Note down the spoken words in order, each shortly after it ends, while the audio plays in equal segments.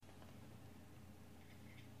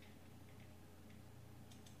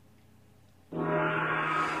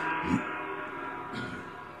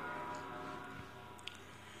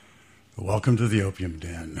Welcome to the Opium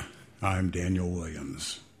Den. I'm Daniel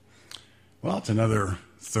Williams. Well, it's another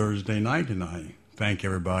Thursday night, and I thank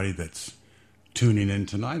everybody that's tuning in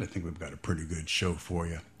tonight. I think we've got a pretty good show for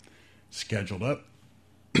you scheduled up.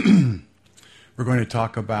 We're going to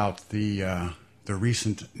talk about the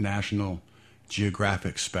recent National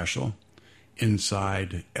Geographic special,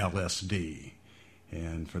 Inside LSD.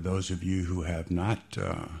 And for those of you who have not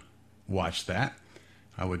watched that,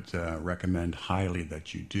 I would recommend highly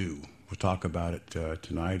that you do. We'll talk about it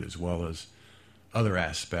tonight, as well as other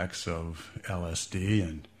aspects of LSD,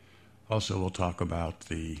 and also we'll talk about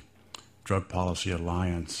the Drug Policy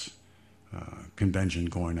Alliance convention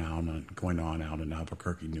going on out in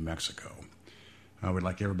Albuquerque, New Mexico. I would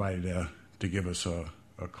like everybody to give us a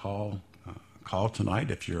call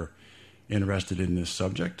tonight if you're interested in this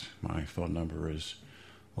subject. My phone number is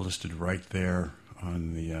listed right there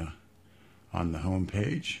on the home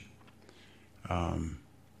page.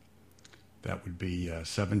 That would be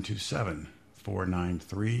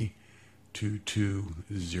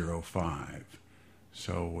 727-493-2205.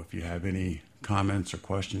 So if you have any comments or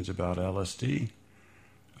questions about LSD,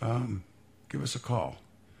 give us a call.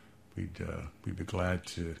 We'd be glad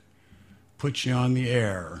to put you on the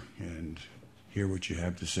air and hear what you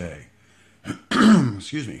have to say.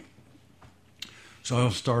 Excuse me. So I'll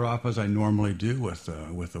start off as I normally do with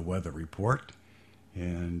a weather report,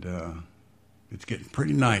 and it's getting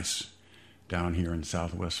pretty nice down here in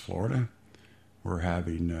Southwest Florida. We're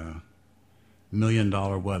having $1 million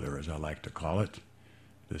weather, as I like to call it.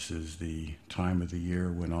 This is the time of the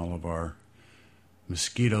year when all of our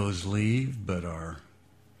mosquitoes leave, but our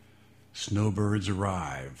snowbirds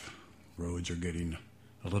arrive. Roads are getting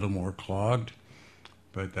a little more clogged,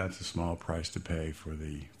 but that's a small price to pay for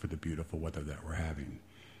the beautiful weather that we're having.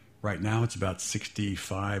 Right now it's about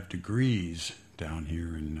 65 degrees down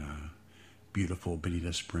here in beautiful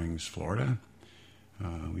Bonita Springs, Florida.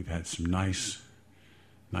 We've had some nice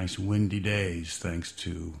windy days thanks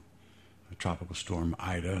to Tropical Storm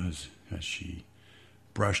Ida as she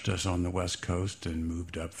brushed us on the west coast and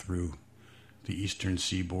moved up through the eastern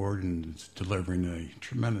seaboard, and it's delivering a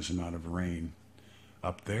tremendous amount of rain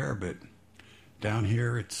up there, but down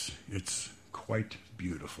here it's quite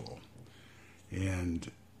beautiful.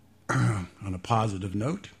 And on a positive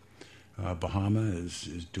note, Bahama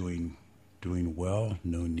is doing well.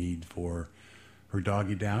 No need for her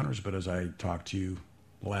doggy downers, but as I talked to you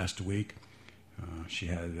last week, she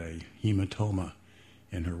had a hematoma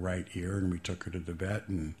in her right ear, and we took her to the vet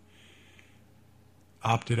and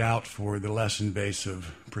opted out for the less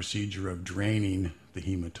invasive procedure of draining the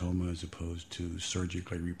hematoma as opposed to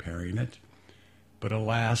surgically repairing it. But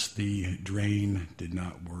alas, the drain did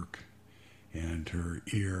not work, and her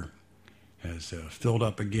ear has filled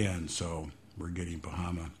up again, so we're getting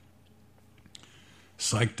Bahama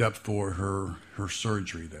psyched up for her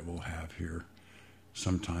surgery that we'll have here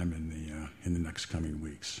sometime in the next coming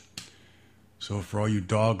weeks. So for all you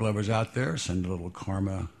dog lovers out there, send a little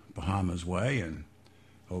karma Bahama's way and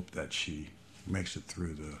hope that she makes it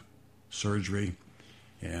through the surgery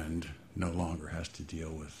and no longer has to deal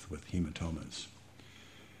with hematomas.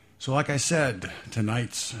 So like I said,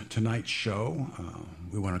 tonight's show,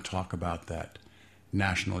 we want to talk about that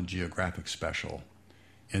National Geographic special,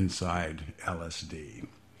 Inside LSD.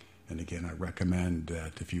 And again, I recommend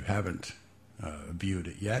that if you haven't viewed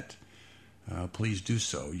it yet, please do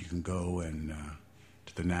so. You can go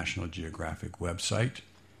to the National Geographic website,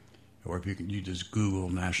 or if you just Google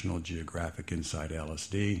National Geographic Inside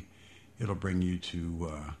LSD, it'll bring you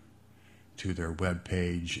to their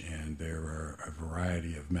webpage, and there are a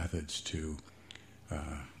variety of methods to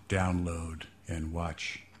download and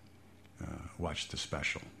watch the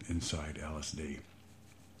special Inside LSD.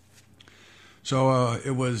 So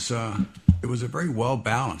it was a very well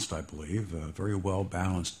balanced, I believe, a very well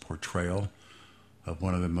balanced portrayal of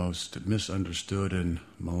one of the most misunderstood and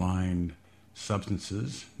maligned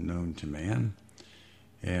substances known to man,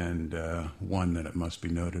 and one that, it must be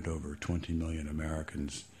noted, over 20 million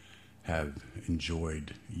Americans have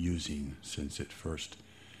enjoyed using since it first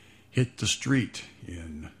hit the street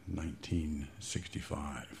in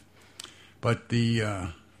 1965. But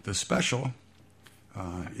the special,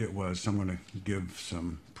 it was. I'm going to give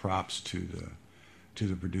some props to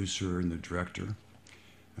the producer and the director.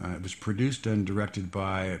 It was produced and directed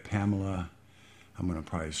by Pamela. I'm going to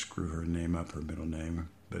probably screw her name up, her middle name,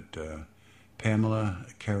 but Pamela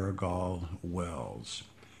Carrigal Wells,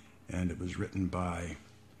 and it was written by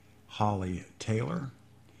Holly Taylor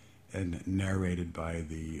and narrated by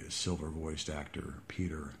the silver-voiced actor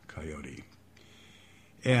Peter Coyote.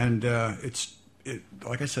 And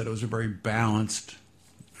like I said, it was a very balanced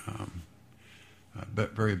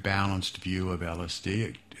but very balanced view of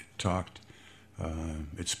LSD.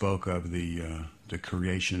 It spoke of the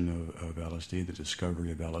creation of LSD, the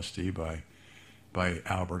discovery of LSD by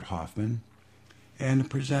Albert Hofmann, and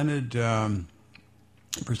presented a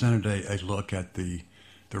look at the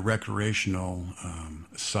recreational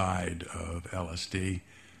side of LSD,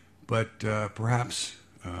 but perhaps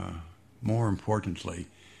more importantly,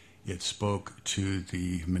 it spoke to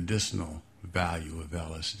the medicinal value of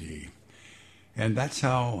LSD. And that's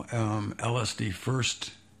how LSD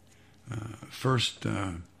first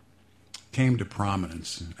came to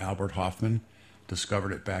prominence. Albert Hofmann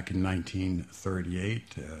discovered it back in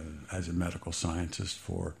 1938 as a medical scientist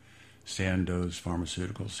for Sandoz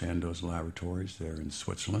Pharmaceuticals, Sandoz Laboratories there in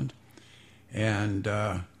Switzerland. And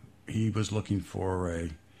he was looking for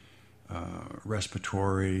a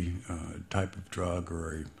respiratory type of drug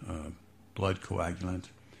or a blood coagulant,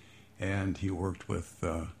 and he worked with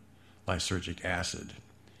lysergic acid.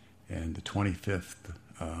 And the 25th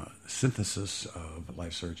synthesis of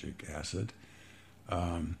lysergic acid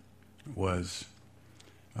was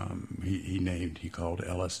he called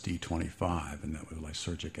LSD-25, and that was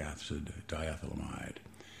lysergic acid diethylamide.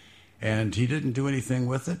 And he didn't do anything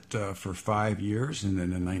with it for 5 years, and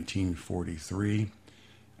then in 1943,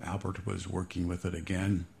 Albert was working with it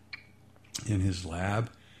again in his lab,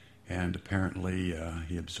 and apparently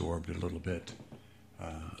he absorbed a little bit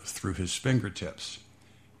through his fingertips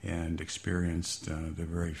and experienced the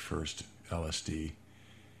very first LSD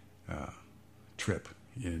trip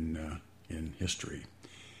in history.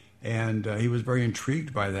 And he was very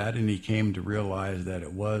intrigued by that, and he came to realize that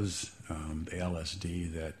it was the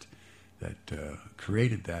LSD that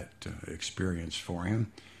created that experience for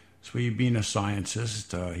him. So he, being a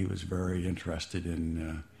scientist, he was very interested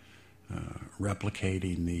in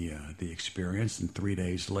replicating the experience. And 3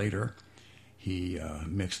 days later, he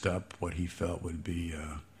mixed up what he felt would be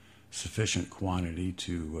sufficient quantity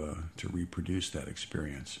to reproduce that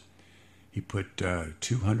experience. He put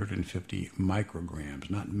 250 micrograms,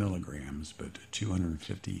 not milligrams, but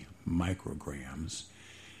 250 micrograms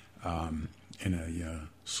in a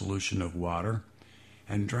solution of water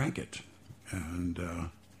and drank it. And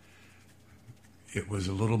it was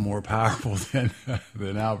a little more powerful than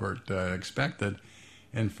Albert expected.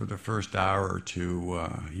 And for the first hour or two,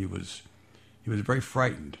 he was very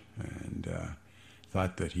frightened and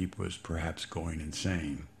thought that he was perhaps going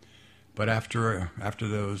insane. But after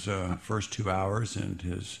those first 2 hours and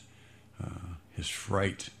his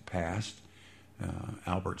fright passed,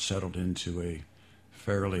 Albert settled into a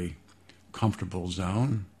fairly comfortable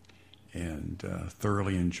zone and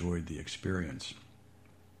thoroughly enjoyed the experience.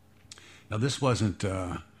 Now, this wasn't.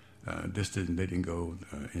 They didn't go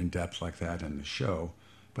in depth like that in the show,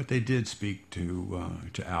 but they did speak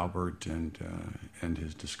to Albert and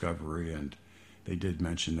his discovery, and they did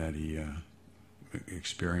mention that he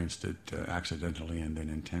experienced it accidentally and then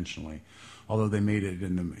intentionally. Although they made it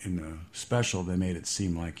in the special, they made it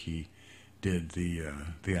seem like he did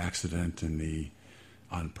the accident and the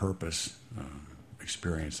on purpose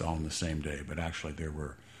experience all in the same day. But actually, there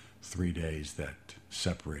were 3 days that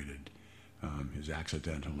separated his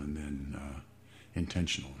accidental and then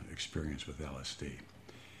intentional experience with LSD.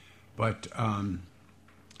 But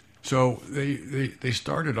so they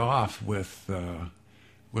started off with a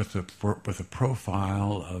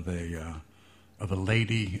profile of a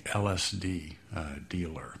lady LSD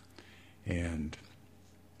dealer, and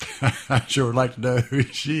I sure would like to know who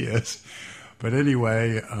she is. But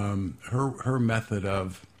anyway, her method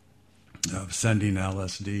of sending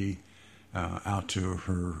LSD out to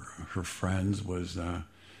her friends was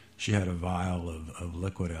she had a vial of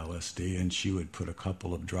liquid LSD, and she would put a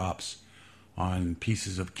couple of drops on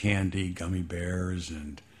pieces of candy, gummy bears,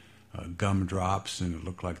 and gum drops, and it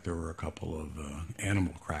looked like there were a couple of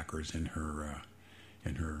animal crackers in her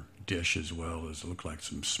dish, as well as it looked like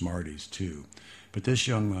some Smarties too. But this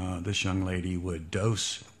young lady would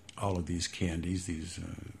dose all of these candies, these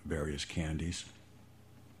various candies,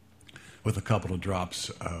 with a couple of drops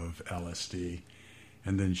of LSD,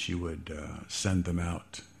 and then she would send them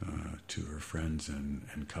out to her friends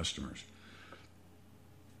and customers.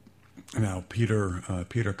 Now,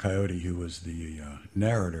 Peter Coyote, who was the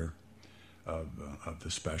narrator of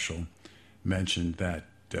the special, mentioned that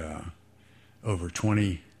over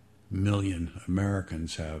 20 million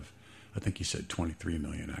Americans have, I think he said 23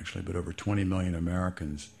 million actually, but over 20 million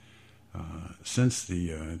Americans since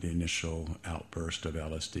the initial outburst of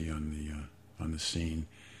LSD on the scene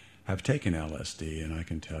have taken LSD, and I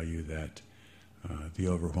can tell you that the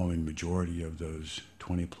overwhelming majority of those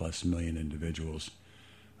 20 plus million individuals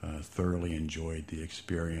thoroughly enjoyed the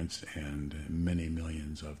experience, and many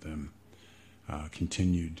millions of them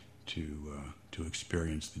continued to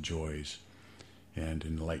experience the joys and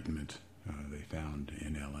enlightenment they found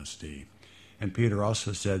in LSD. And Peter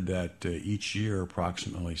also said that each year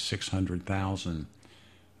approximately 600,000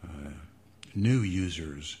 new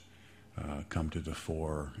users come to the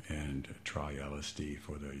fore and try LSD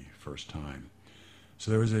for the first time.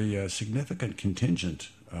 So there was a significant contingent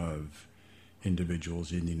of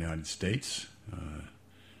individuals in the United States.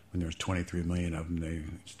 When there's 23 million of them, they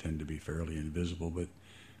tend to be fairly invisible, but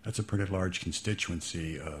that's a pretty large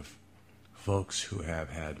constituency of folks who have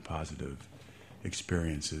had positive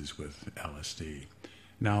experiences with LSD.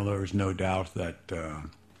 Now, there's no doubt that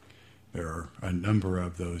there are a number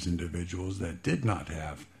of those individuals that did not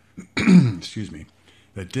have,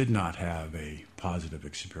 that did not have a positive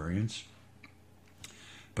experience.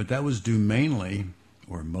 But that was due mainly,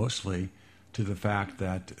 or mostly, to the fact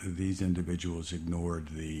that these individuals ignored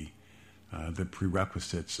the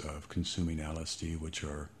prerequisites of consuming LSD, which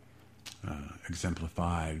are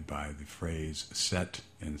exemplified by the phrase set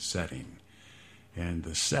and setting. And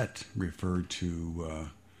the set referred to,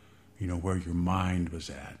 where your mind was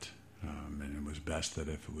at. And it was best that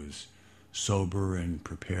if it was sober and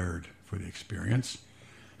prepared for the experience.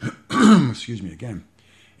 Excuse me again.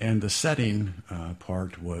 And the setting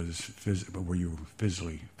part was where you were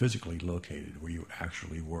physically located, where you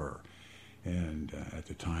actually were, and at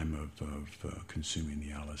the time of consuming the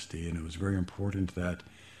LSD. And it was very important that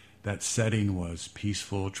that setting was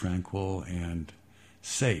peaceful, tranquil, and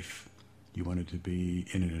safe. You wanted to be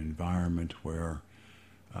in an environment where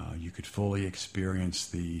you could fully experience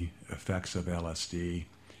the effects of LSD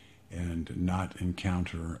and not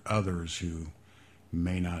encounter others who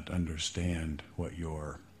may not understand what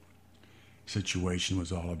your situation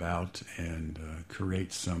was all about, and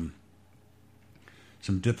create some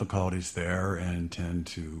difficulties there, and tend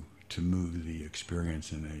to move the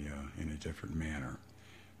experience in a different manner,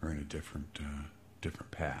 or in a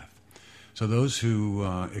different path. So those who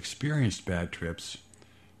experienced bad trips,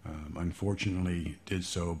 unfortunately, did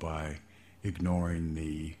so by ignoring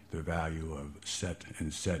the value of set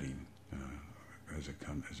and setting as it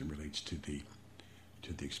relates to the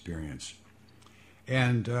experience.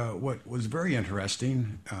 And what was very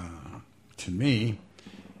interesting to me,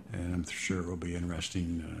 and I'm sure it will be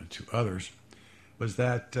interesting to others, was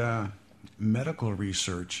that medical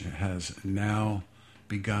research has now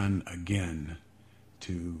begun again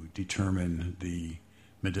to determine the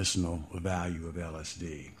medicinal value of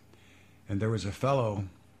LSD. And there was a fellow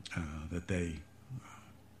that they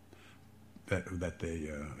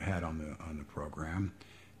had on the program.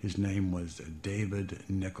 His name was David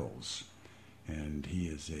Nichols, and he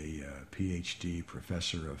is a PhD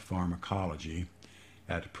professor of pharmacology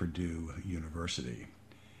at Purdue University.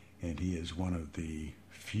 And he is one of the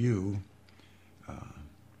few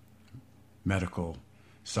medical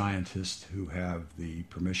scientists who have the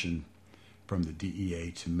permission from the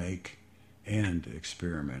DEA to make and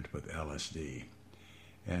experiment with LSD.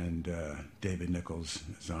 And David Nichols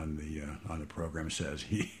is on the program, says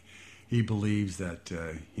he believes that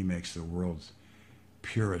he makes the world's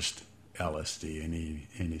purest LSD, and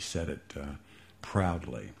he said it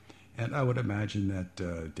proudly. And I would imagine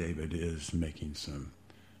that David is making some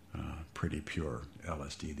pretty pure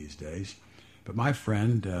LSD these days. But my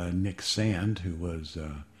friend Nick Sand, who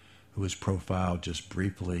was profiled just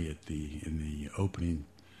briefly in the opening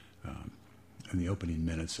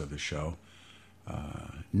minutes of the show,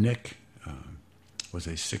 Nick was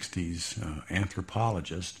a 60s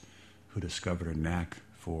anthropologist who discovered a knack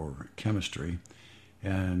for chemistry,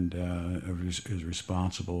 and was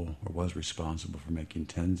responsible for making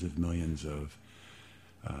tens of millions of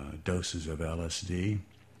doses of LSD,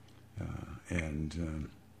 and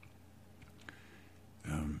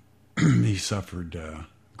he suffered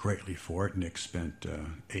greatly for it. Nick spent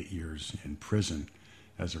 8 years in prison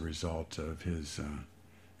as a result of his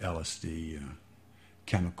LSD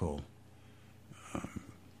chemical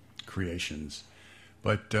creations.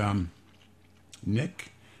 But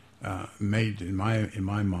Nick made, in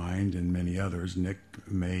my mind and many others, Nick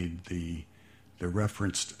made the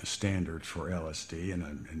referenced standard for LSD,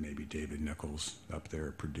 and maybe David Nichols up there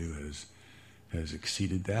at Purdue has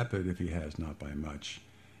exceeded that, but if he has, not by much.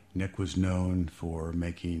 Nick was known for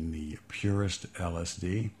making the purest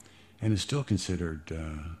LSD, and is still considered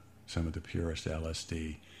some of the purest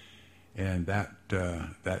LSD. And that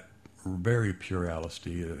very pure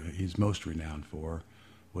LSD he's most renowned for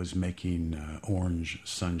was making orange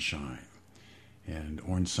sunshine. And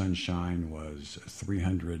orange sunshine was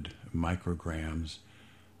 300 micrograms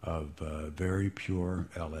of very pure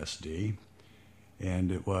LSD.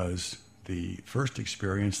 And it was the first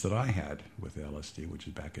experience that I had with LSD, which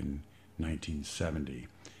is back in 1970.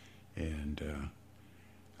 And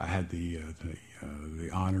I had the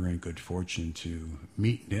honor and good fortune to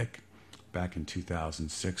meet Nick back in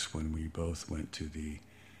 2006 when we both went to the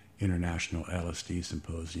International LSD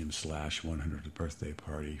Symposium / 100th birthday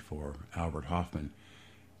party for Albert Hofmann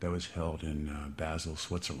that was held in Basel,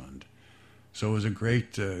 Switzerland. So it was a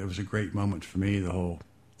great moment for me. The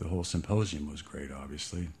whole symposium was great,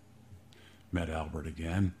 obviously. Met Albert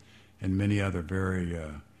again, and many other very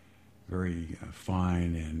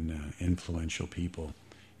fine and influential people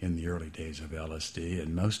in the early days of LSD,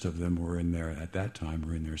 and most of them were in their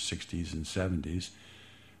 60s and 70s,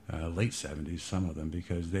 late 70s, some of them,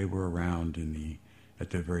 because they were around at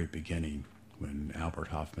the very beginning when Albert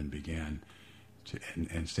Hofmann began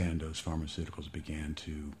and Sandoz Pharmaceuticals began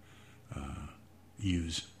to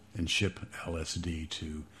use and ship LSD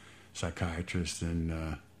to psychiatrists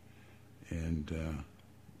and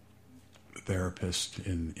therapists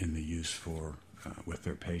in the use for with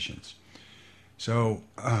their patients. So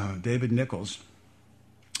David Nichols,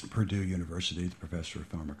 Purdue University, the professor of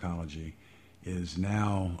pharmacology, is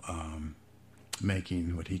now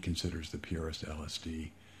making what he considers the purest LSD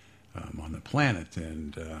on the planet,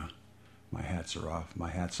 and my hat's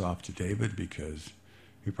off to David, because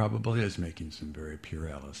he probably is making some very pure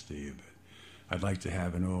LSD. But I'd like to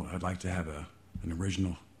have an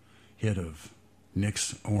original hit of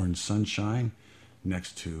Nick's Orange Sunshine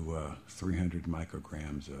next to 300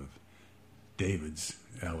 micrograms of David's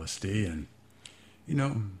LSD, and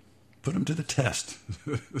put them to the test,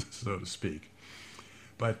 so to speak.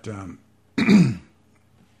 But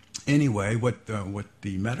anyway, what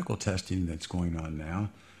the medical testing that's going on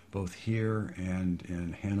now, both here and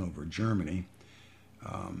in Hanover, Germany,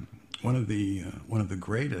 one of the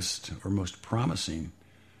greatest or most promising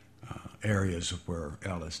areas where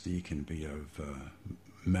LSD can be of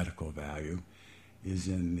medical value is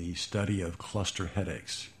in the study of cluster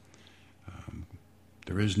headaches.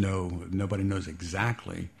 Nobody knows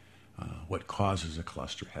exactly what causes a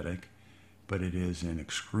cluster headache, but it is an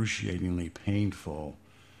excruciatingly painful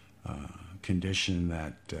condition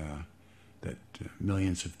that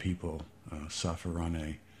millions of people suffer on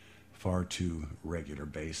a far too regular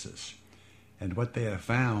basis. And what they have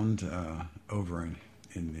found over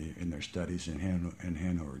in their studies in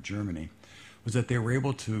Hanover, Germany, was that they were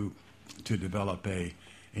able to develop a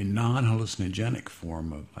non-hallucinogenic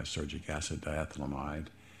form of lysergic acid diethylamide,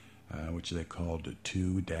 which they called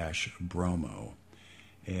 2-bromo.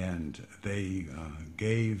 And they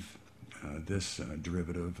gave this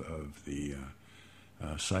derivative of the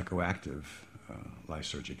psychoactive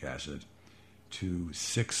lysergic acid to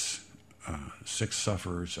six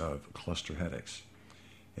sufferers of cluster headaches.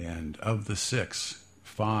 And of the 6,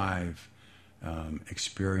 5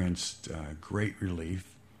 experienced great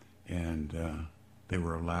relief, and they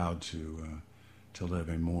were allowed to live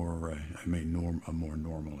a more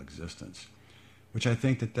normal existence, which I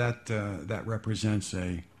think that represents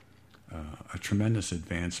a tremendous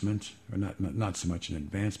advancement, or not so much an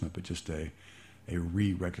advancement, but just a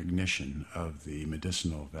re-recognition of the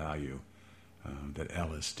medicinal value that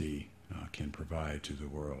LSD can provide to the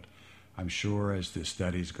world. I'm sure as the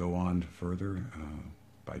studies go on further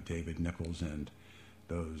by David Nichols and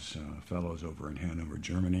those fellows over in Hanover,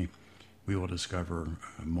 Germany, we will discover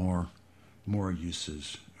more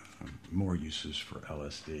uses for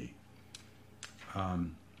LSD.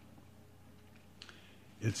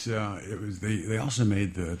 They also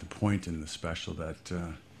made the point in the special that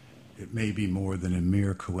it may be more than a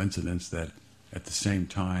mere coincidence that at the same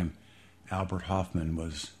time Albert Hofmann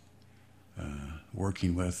was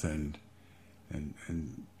working with and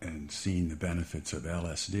seeing the benefits of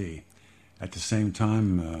LSD. At the same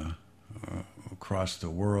time, across the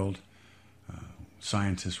world,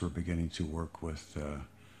 scientists were beginning to work with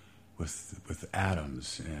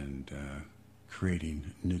atoms and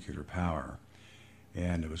creating nuclear power,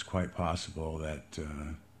 and it was quite possible that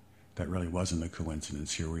that really wasn't a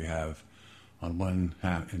coincidence. Here we have, in one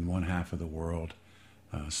half of the world,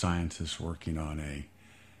 scientists working on a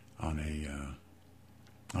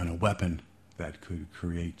weapon that could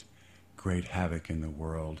create great havoc in the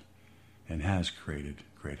world, and has created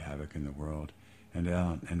great havoc in the world. And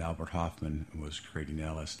Albert Hofmann was creating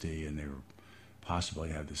LSD, and they were possibly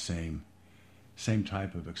have the same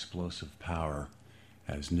type of explosive power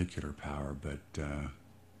as nuclear power, but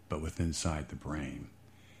with inside the brain.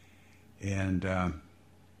 And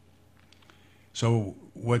so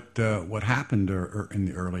what happened in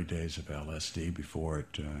the early days of LSD before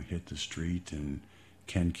it hit the street, and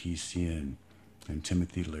Ken Kesey and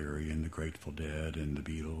Timothy Leary and the Grateful Dead and the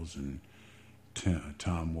Beatles and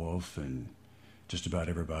Tom Wolfe and just about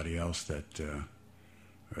everybody else that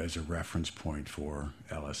as a reference point for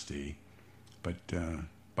LSD. But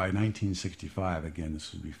by 1965, again,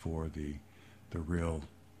 this was before the real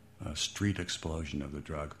street explosion of the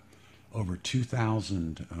drug, over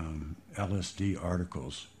 2,000 LSD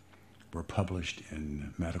articles were published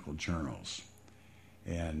in medical journals,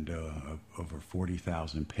 and over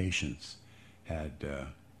 40,000 patients had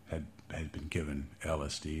been given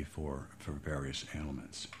LSD for various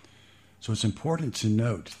ailments. So it's important to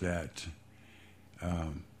note that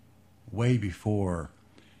way before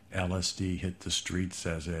LSD hit the streets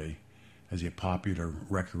as a popular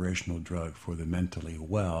recreational drug for the mentally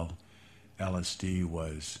well, LSD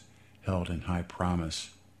was held in high promise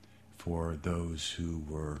for those who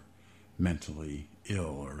were mentally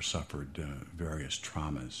ill or suffered various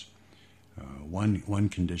traumas. One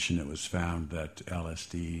condition it was found that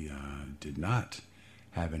LSD did not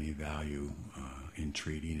have any value in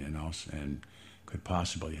treating and could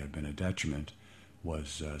possibly have been a detriment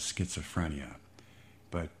was schizophrenia.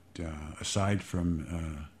 But aside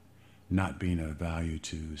from not being of value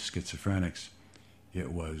to schizophrenics,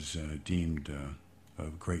 it was deemed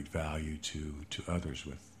of great value to others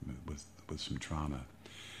with some trauma.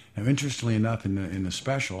 Now, interestingly enough, in the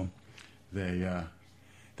special,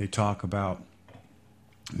 they talk about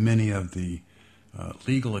many of the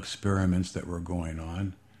legal experiments that were going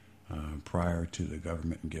on prior to the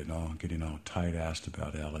government getting all tight-assed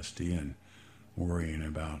about LSD and worrying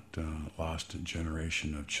about lost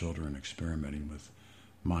generation of children experimenting with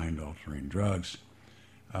mind-altering drugs.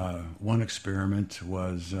 One experiment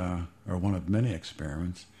was, or one of many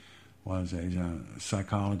experiments, was a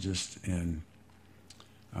psychologist in,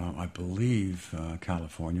 I believe,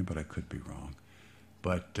 California, but I could be wrong.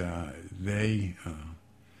 But they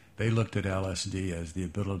looked at LSD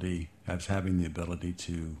as having the ability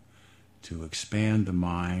to expand the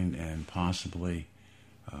mind and possibly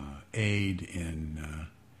aid in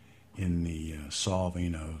the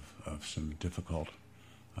solving of some difficult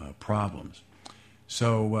problems.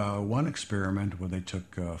 So one experiment where they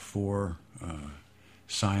took four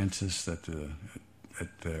scientists at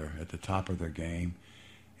the top of their game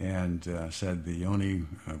and said the only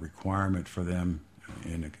requirement for them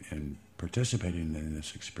in participating in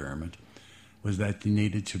this experiment was that they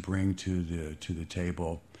needed to bring to the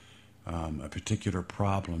table a particular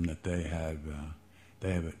problem that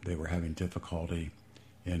they were having difficulty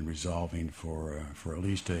in resolving for at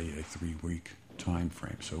least a 3-week time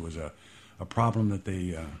frame. So it was a problem that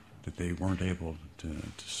they weren't able to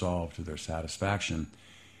solve to their satisfaction,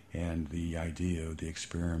 and the idea of the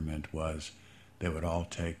experiment was they would all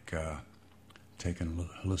take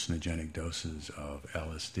hallucinogenic doses of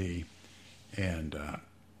LSD and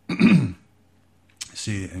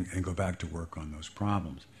see and go back to work on those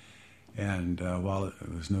problems. And while it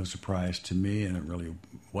was no surprise to me, and it really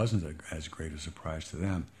wasn't as great a surprise to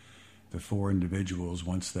them, the four individuals,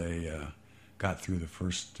 once they got through the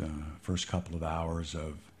first couple of hours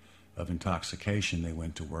of intoxication, they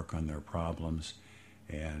went to work on their problems,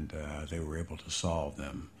 and they were able to solve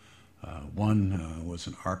them. One was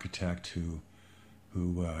an architect who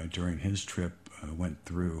during his trip went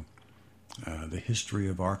through the history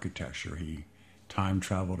of architecture. He time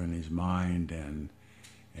traveled in his mind and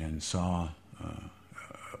saw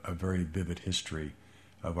a very vivid history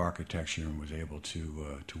of architecture and was able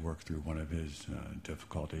to work through one of his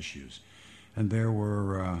difficult issues. And there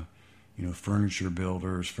were furniture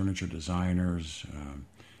builders, furniture designers,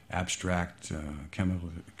 abstract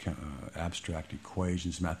abstract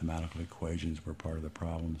equations, mathematical equations were part of the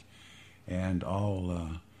problems, and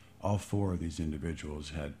all four of these individuals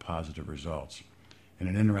had positive results. And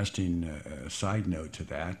an interesting side note to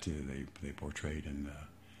that, they portrayed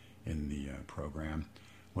in the program,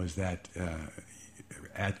 was that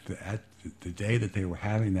at the day that they were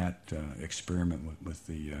having that experiment with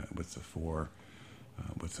the four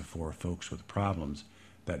folks with problems,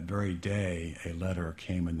 that very day a letter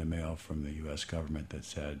came in the mail from the U.S. government that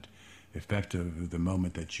said, effective the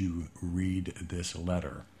moment that you read this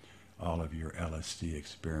letter, all of your LSD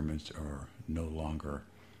experiments are no longer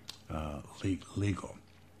legal.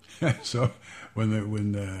 So when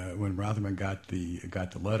Rotherman got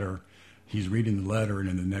the letter, he's reading the letter, and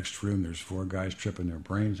in the next room there's four guys tripping their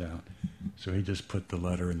brains out. So he just put the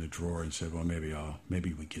letter in the drawer and said, "Well,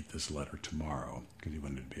 maybe we get this letter tomorrow," because he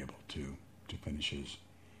wanted to be able to finish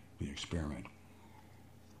the experiment.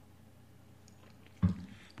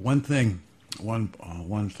 One thing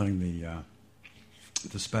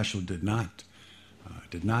the special did not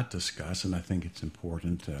discuss, and I think it's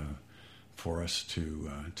important for us to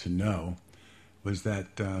know, was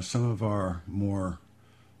that some of our more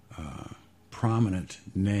prominent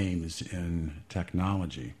names in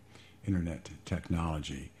technology, internet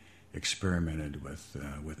technology experimented with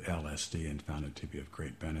LSD and found it to be of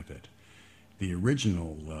great benefit. The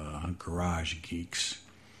original garage geeks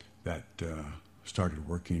that started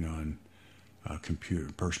working on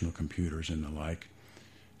personal computers and the like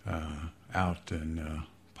out in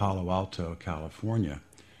Palo Alto, California,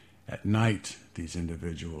 at night these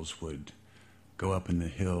individuals would go up in the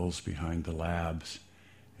hills behind the labs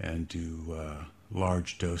and do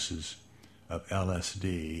large doses of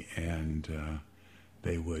LSD, and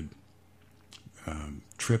they would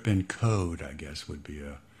trip in code, I guess would be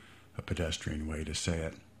a pedestrian way to say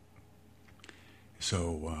it.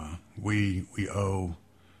 So we owe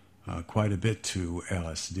quite a bit to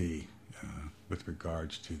LSD with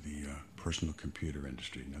regards to the personal computer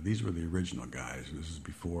industry. Now, these were the original guys. This is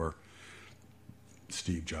before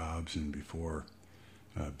Steve Jobs and before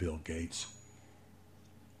Bill Gates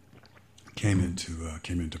came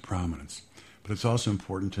into prominence. But it's also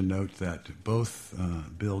important to note that both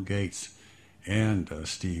Bill Gates and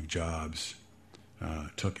Steve Jobs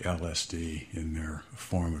took LSD in their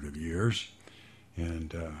formative years,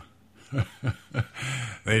 and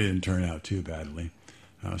they didn't turn out too badly.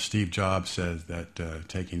 Steve Jobs says that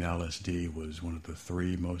taking LSD was one of the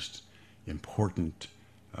 3 most important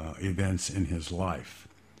events in his life,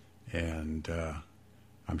 and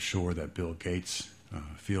I'm sure that Bill Gates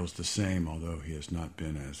feels the same, although he has not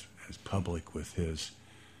been as public with his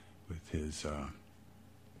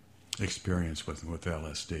experience with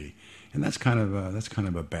LSD, and that's kind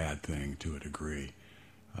of a bad thing to a degree.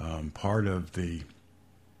 Part of the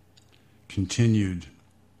continued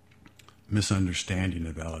misunderstanding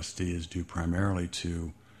of LSD is due primarily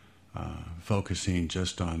to focusing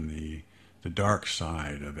just on the dark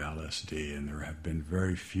side of LSD, and there have been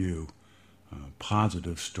very few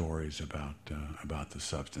positive stories about the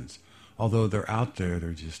substance. Although they're out there,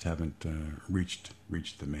 they just haven't reached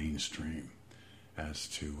the mainstream as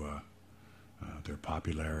to their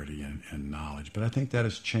popularity and knowledge. But I think that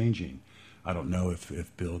is changing. I don't know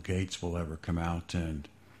if Bill Gates will ever come out and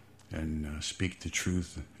speak the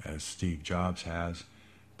truth as Steve Jobs has,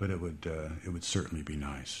 but it would certainly be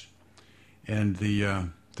nice. And the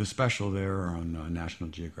special there on National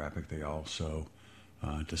Geographic, they also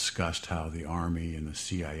discussed how the Army and the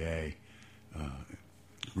CIA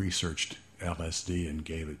researched LSD and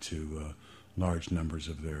gave it to large numbers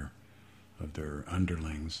of their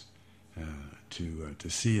underlings to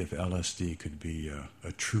see if LSD could be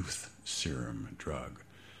a truth serum drug.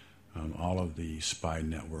 All of the spy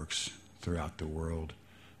networks throughout the world,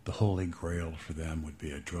 the holy grail for them would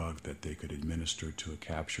be a drug that they could administer to a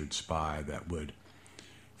captured spy that would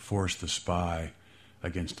force the spy,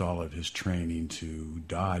 against all of his training, to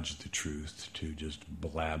dodge the truth, to just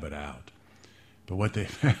blab it out. But what they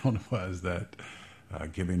found was that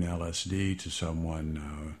giving LSD to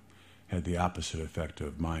someone had the opposite effect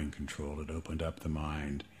of mind control. It opened up the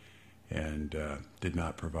mind and did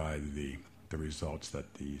not provide the results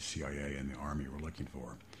that the CIA and the Army were looking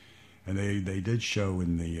for. And they did show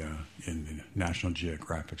in the National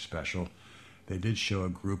Geographic special, they did show a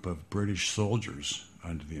group of British soldiers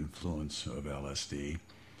under the influence of LSD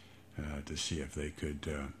to see if they could,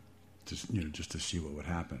 just to see what would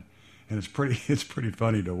happen. And it's pretty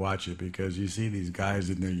funny to watch it, because you see these guys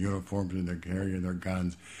in their uniforms and they're carrying their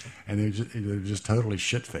guns, and they're just totally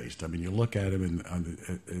shit faced. I mean, you look at them in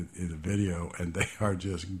the video, and they are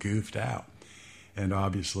just goofed out. And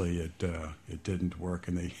obviously, it didn't work.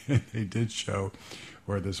 And they did show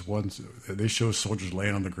where they show soldiers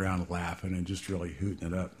laying on the ground laughing and just really hooting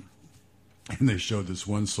it up. And they showed this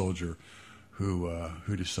one soldier who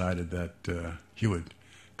decided that he would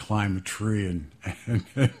climb a tree and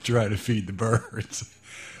try to feed the birds.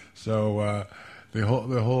 So the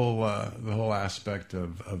whole aspect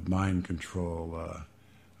of mind control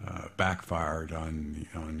backfired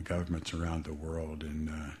on governments around the world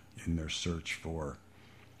in their search for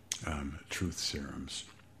truth serums.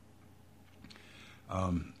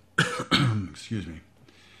 Excuse me.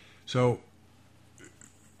 So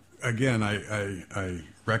again, I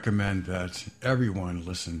recommend that everyone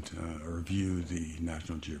listen to, or view the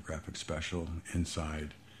National Geographic special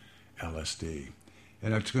Inside LSD,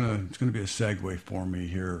 and it's gonna be a segue for me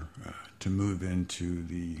here to move into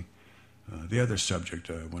the other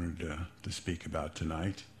subject I wanted to speak about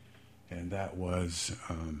tonight, and that was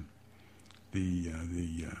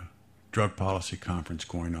the drug policy conference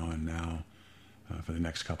going on now for the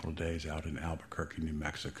next couple of days out in Albuquerque, New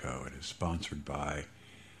Mexico. It is sponsored by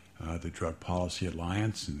the Drug Policy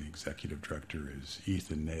Alliance, and the executive director is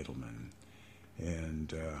Ethan Nadelman.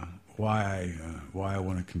 And why I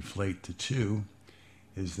want to conflate the two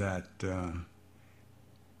is that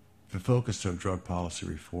the focus of drug policy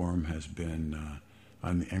reform has been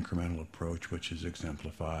on the incremental approach, which is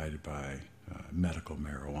exemplified by medical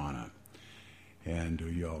marijuana. And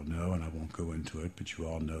you all know, and I won't go into it, but you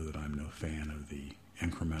all know that I'm no fan of the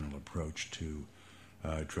incremental approach to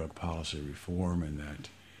drug policy reform, and that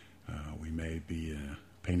we may be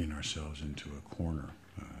painting ourselves into a corner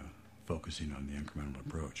focusing on the incremental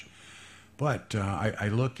approach. But I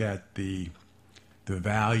look at the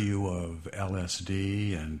value of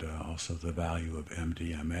LSD and also the value of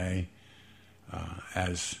MDMA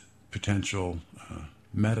as potential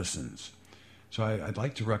medicines. So I'd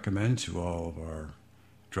like to recommend to all of our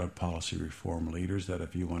drug policy reform leaders that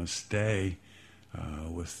if you want to stay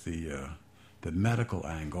with the medical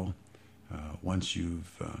angle, once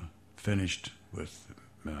you've finished with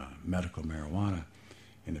medical marijuana,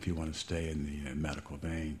 and if you want to stay in the medical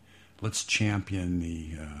vein, let's champion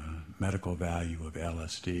the medical value of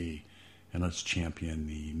LSD, and let's champion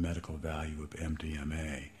the medical value of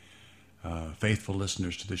MDMA. Faithful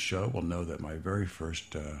listeners to the show will know that my very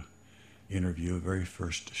first very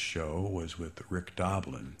first show was with Rick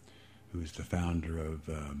Doblin, who is the founder of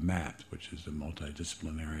MAT, which is the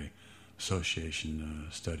Multidisciplinary Association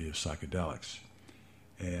Study of Psychedelics.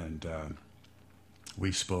 And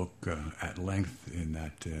we spoke at length in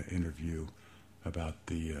that interview about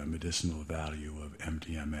the medicinal value of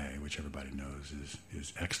MDMA, which everybody knows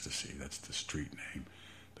is ecstasy. That's the street name.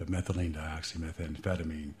 But methylene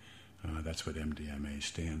dioxymethamphetamine, that's what MDMA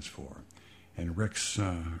stands for. And Rick's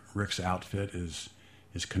outfit is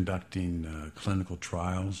conducting clinical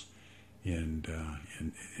trials in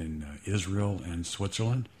Israel and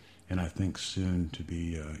Switzerland, and I think soon to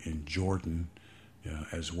be in Jordan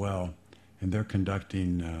as well. And they're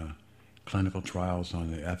conducting clinical trials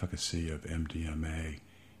on the efficacy of MDMA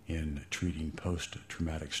in treating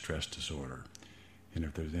post-traumatic stress disorder. And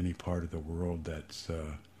if there's any part of the world that's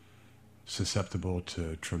susceptible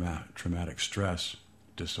to traumatic stress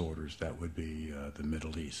disorders, that would be the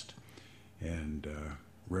Middle East. And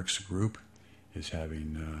Rick's group is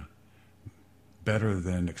having better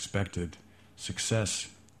than expected success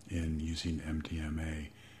in using MDMA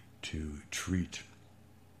to treat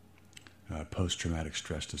post-traumatic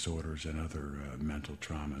stress disorders and other mental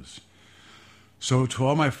traumas. So to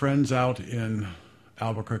all my friends out in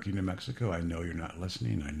Albuquerque, New Mexico, I know you're not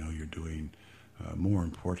listening. I know you're doing more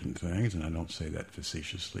important things, and I don't say that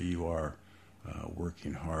facetiously. You are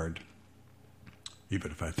working hard,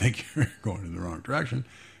 even if I think you're going in the wrong direction,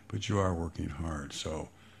 but you are working hard. So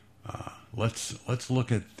let's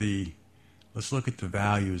look at the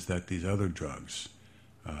values that these other drugs,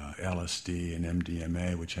 LSD and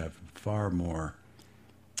MDMA, which have far more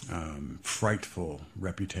frightful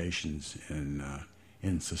reputations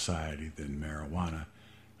in society than marijuana.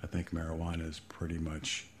 I think marijuana is pretty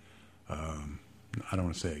much, I don't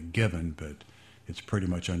want to say a given, but it's pretty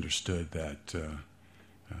much understood that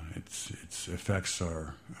its effects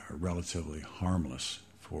are relatively harmless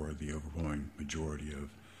for the overwhelming majority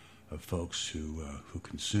of folks who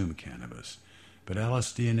consume cannabis. But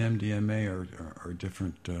LSD and MDMA are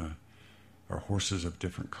different, are horses of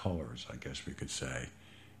different colors, I guess we could say.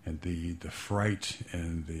 And the fright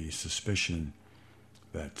and the suspicion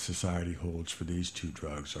that society holds for these two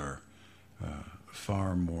drugs are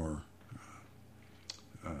far more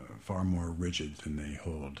rigid than they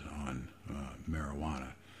hold on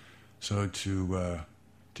marijuana. So to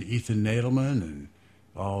Ethan Nadelman and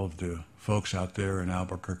all of the folks out there in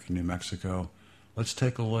Albuquerque, New Mexico, let's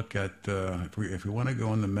take a look at if we want to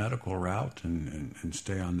go in the medical route and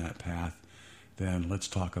stay on that path, then let's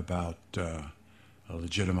talk about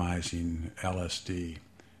legitimizing LSD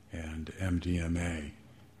and MDMA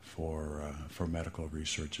for medical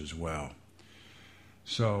research as well.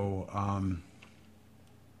 So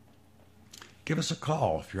give us a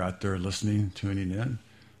call if you're out there listening, tuning in.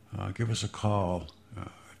 Give us a call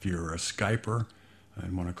if you're a Skyper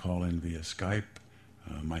and want to call in via Skype.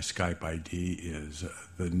 My Skype ID is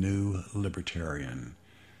The New Libertarian.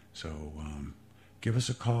 So give us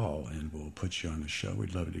a call and we'll put you on the show.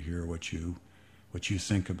 We'd love to hear what you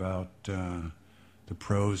think about the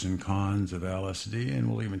pros and cons of LSD, and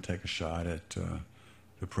we'll even take a shot at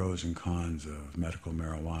the pros and cons of medical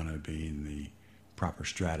marijuana being the proper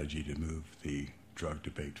strategy to move the drug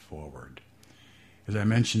debate forward. As I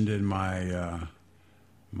mentioned in my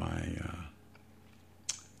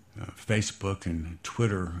Facebook and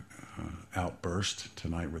Twitter outburst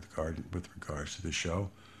tonight with regards to the show,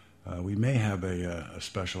 we may have a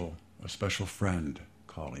special friend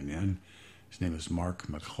calling in. His name is Mark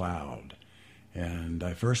McLeod, and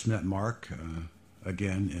I first met Mark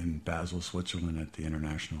again in Basel, Switzerland, at the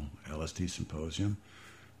International LSD Symposium.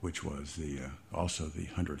 which was also the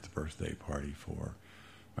 100th birthday party for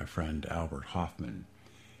my friend Albert Hoffman.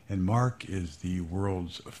 And Mark is the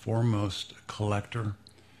world's foremost collector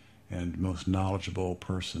and most knowledgeable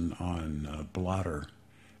person on blotter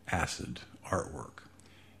acid artwork.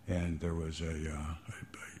 And there was a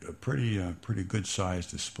pretty good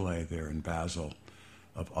sized display there in Basel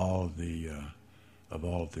of all of the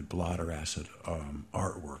blotter acid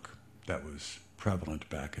artwork that was prevalent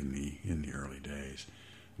back in the early days.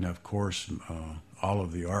 Now, of course, all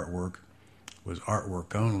of the artwork was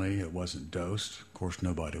artwork only. It wasn't dosed. Of course,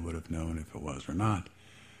 nobody would have known if it was or not.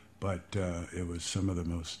 But it was some of the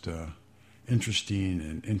most interesting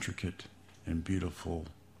and intricate and beautiful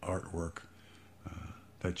artwork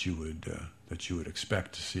that you would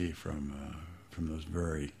expect to see from those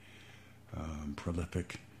very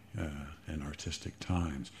prolific and artistic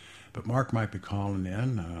times. But Mark might be calling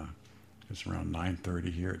in. It's around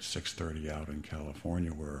 9:30 here. It's 6:30 out in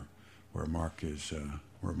California, where Mark lives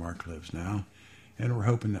now, and we're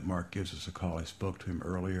hoping that Mark gives us a call. I spoke to him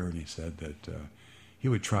earlier, and he said that he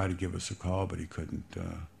would try to give us a call, but he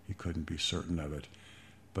couldn't be certain of it.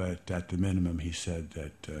 But at the minimum, he said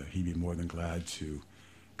that he'd be more than glad to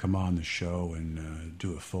come on the show and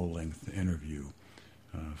do a full-length interview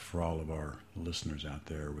for all of our listeners out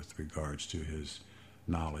there with regards to his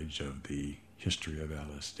knowledge of the history of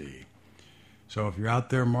LSD. So if you're out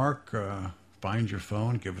there, Mark, find your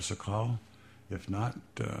phone, give us a call. If not,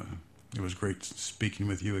 it was great speaking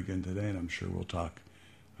with you again today, and I'm sure we'll talk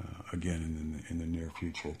again in the near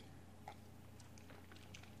future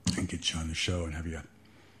and get you on the show and have you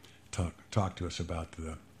talk to us about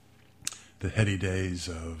the heady days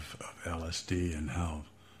of LSD and how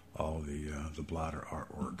all the blotter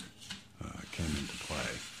artwork came into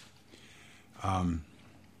play.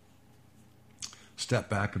 Step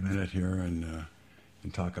back a minute here and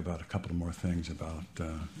talk about a couple more things about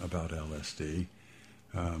LSD.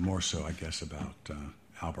 More so, I guess, about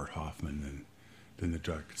Albert Hoffman than the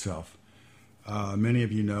drug itself. Many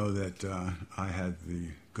of you know that I had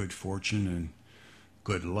the good fortune and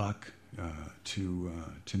good luck to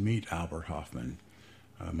meet Albert Hoffman.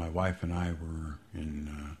 My wife and I were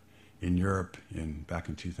in Europe back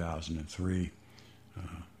in 2003,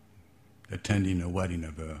 attending a wedding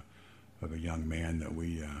of a young man that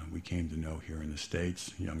we came to know here in the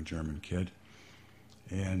States, a young German kid,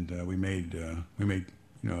 and we made a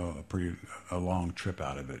long trip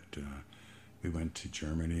out of it. We went to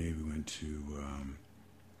Germany, we went to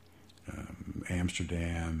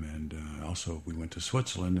Amsterdam, and also we went to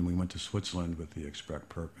Switzerland, and we went to Switzerland with the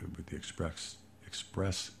express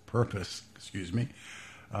purpose,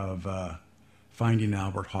 of finding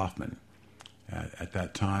Albert Hoffman. At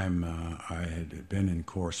that time, I had been in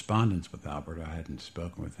correspondence with Albert. I hadn't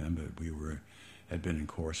spoken with him, but had been in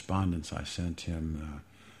correspondence. I sent him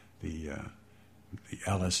the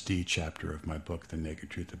LSD chapter of my book, The Naked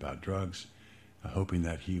Truth About Drugs, hoping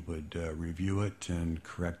that he would review it and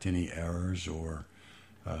correct any errors or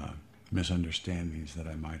misunderstandings that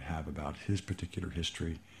I might have about his particular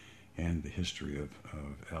history and the history of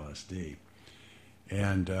LSD.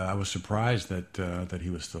 And I was surprised that he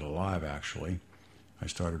was still alive, actually. I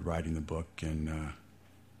started writing the book in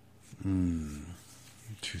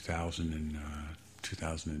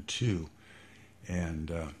 2002.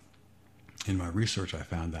 And in my research, I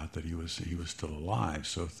found out that he was still alive.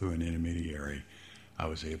 So through an intermediary, I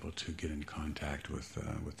was able to get in contact with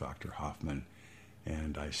Dr. Hoffman,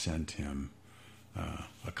 and I sent him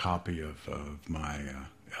a copy of my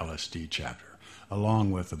LSD chapter,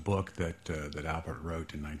 along with a book that Albert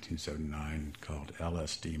wrote in 1979 called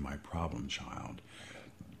LSD, My Problem Child.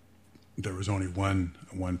 There was only one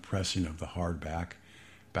pressing of the hardback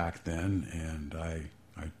back then, and I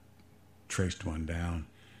traced one down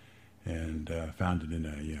and found it in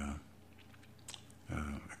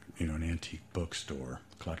an antique bookstore,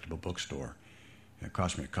 collectible bookstore. It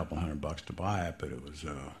cost me a couple $100 to buy it, but it was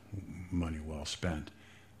money well spent.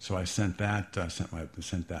 So I sent that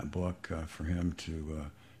book for him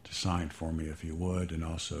to sign for me if he would, and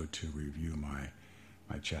also to review my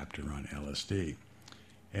chapter on LSD.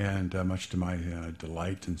 And much to my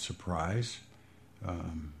delight and surprise,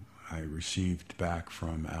 I received back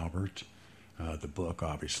from Albert the book,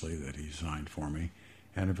 obviously, that he signed for me,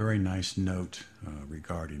 and a very nice note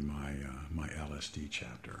regarding my LSD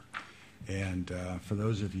chapter. And for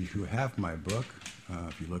those of you who have my book,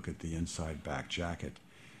 if you look at the inside back jacket,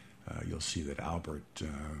 you'll see that Albert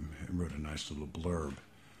wrote a nice little blurb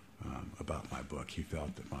about my book. He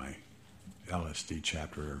felt that my LSD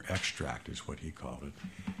chapter, or extract is what he called it,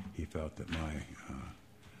 he felt that my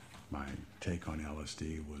take on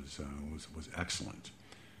LSD was excellent.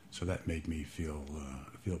 So that made me feel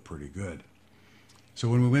pretty good. So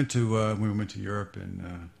when we went to Europe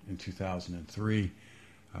in 2003,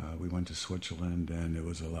 we went to Switzerland, and it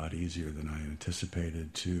was a lot easier than I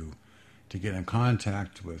anticipated to get in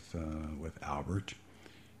contact with Albert,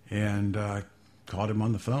 and called him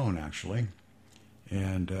on the phone actually,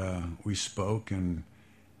 and we spoke, and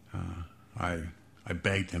I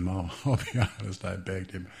begged him. I'll be honest, I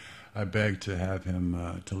begged to have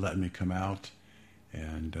him to let me come out,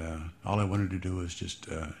 and all I wanted to do was just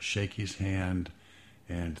shake his hand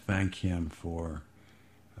and thank him for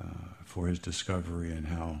his discovery and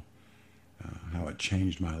how it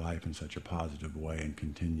changed my life in such a positive way and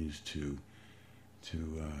continues to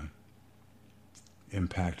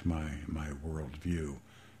impact my worldview.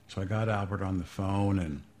 So I got Albert on the phone,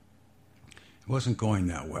 and it wasn't going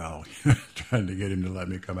that well, trying to get him to let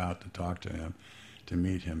me come out to talk to him, to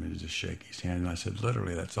meet him, and just shake his hand. And I said,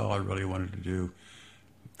 literally, that's all I really wanted to do.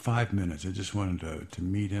 5 minutes. I just wanted to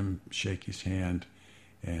meet him, shake his hand,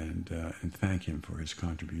 and thank him for his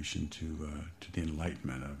contribution to the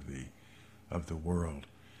enlightenment of the world.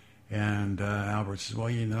 And Albert says, well,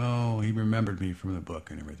 he remembered me from the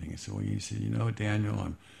book and everything. He said,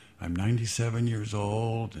 Daniel, I'm 97 years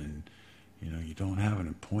old, and you don't have an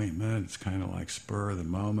appointment. It's kind of like spur of the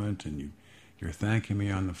moment, and you're thanking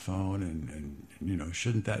me on the phone, and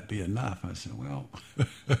shouldn't that be enough? I said, well,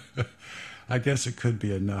 I guess it could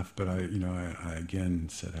be enough, but I again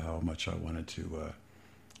said how much I wanted to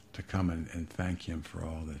come and thank him for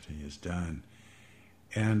all that he has done.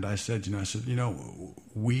 And I said,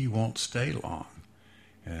 we won't stay long.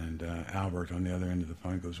 And Albert on the other end of the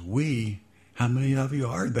phone goes, we? How many of you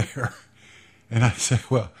are there? And I said,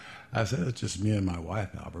 it's just me and my wife,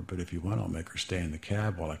 Albert, but if you want, I'll make her stay in the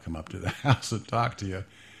cab while I come up to the house and talk to you.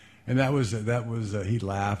 And that was he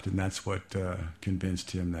laughed, and that's what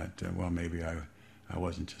convinced him that, maybe I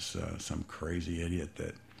wasn't just some crazy idiot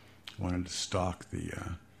that wanted to stalk the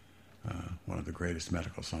one of the greatest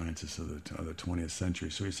medical scientists of the 20th century.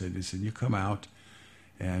 So he said, you come out,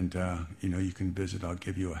 and you can visit. I'll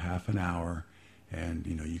give you a half an hour, and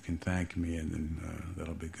you can thank me, and then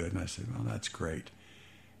that'll be good. And I said, well, that's great.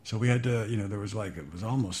 So we had to, it was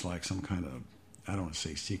almost like some kind of, I don't want to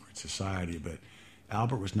say secret society, but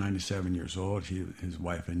Albert was 97 years old. His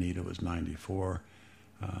wife Anita was 94.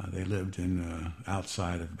 They lived in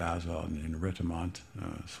outside of Basel in Rittemont,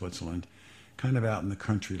 Switzerland, kind of out in the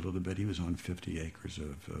country a little bit. He was on 50 acres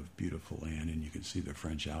of beautiful land, and you could see the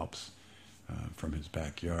French Alps from his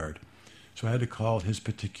backyard. So I had to call his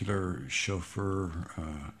particular chauffeur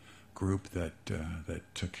group that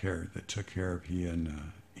took care of he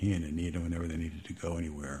and Anita whenever they needed to go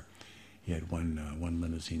anywhere. He had one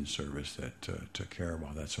limousine service that took care of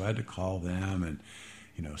all that. So I had to call them and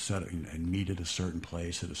set and meet at a certain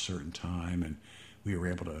place at a certain time, and we were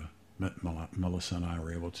able to. Melissa and I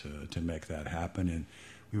were able to make that happen, and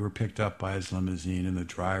we were picked up by his limousine, and the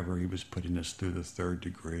driver, he was putting us through the third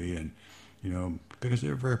degree, and because they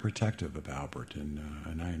were very protective of Albert,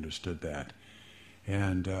 and I understood that.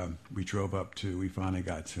 And we finally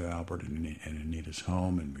got to Albert and Anita's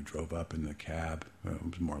home, and we drove up in the cab. It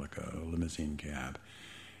was more like a limousine cab.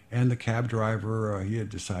 And the cab driver, he had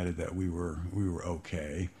decided that we were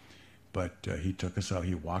okay. But he took us out.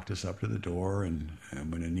 He walked us up to the door, and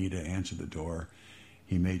when Anita answered the door,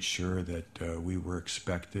 he made sure that we were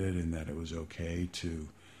expected and that it was okay to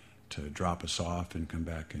drop us off and come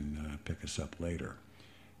back and pick us up later.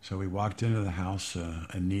 So we walked into the house.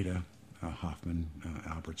 Anita Hoffman,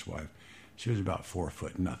 Albert's wife, she was about 4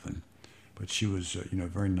 foot nothing, but she was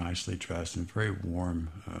very nicely dressed and very warm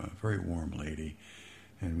lady.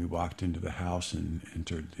 And we walked into the house and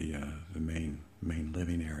entered the main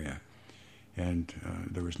living area. And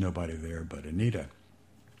there was nobody there but Anita.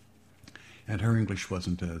 And her English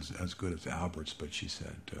wasn't as good as Albert's, but she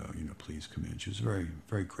said, please come in. She was very,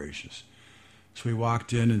 very gracious. So we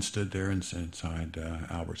walked in and stood there inside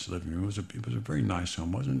Albert's living room. It was a very nice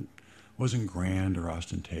home. Wasn't grand or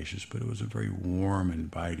ostentatious, but it was a very warm,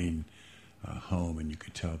 inviting home, and you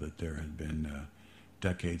could tell that there had been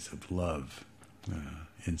decades of love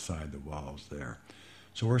inside the walls there.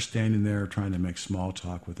 So we're standing there trying to make small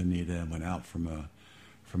talk with Anita, and went out from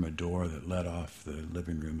a door that led off the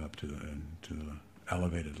living room up to the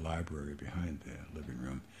elevated library behind the living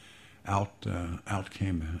room. Out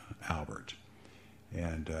came Albert,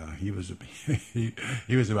 and he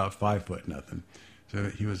was about 5 foot nothing. So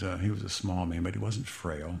he was a small man, but he wasn't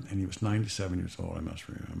frail, and he was 97 years old. I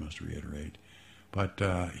must reiterate, but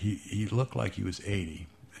he looked like he was 80,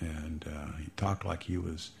 and he talked like he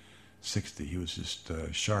was 60. He was just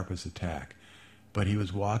sharp as a tack, but he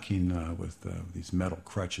was walking with these metal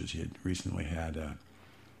crutches. He had recently had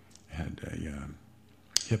had a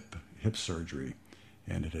hip surgery,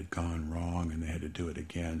 and it had gone wrong, and they had to do it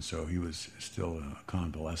again. So he was still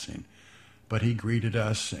convalescing, but he greeted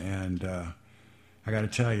us, and I got to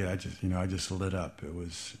tell you, I just lit up. It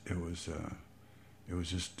was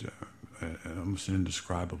just almost an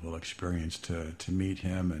indescribable experience to meet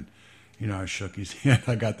him, and I shook his hand.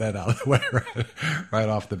 I got that out of the way right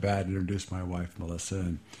off the bat. Introduced my wife Melissa,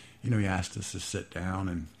 and he asked us to sit down,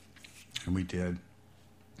 and we did.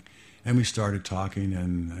 And we started talking,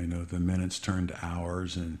 and the minutes turned to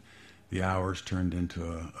hours, and the hours turned into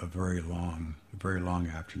a very long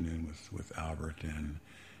afternoon with Albert and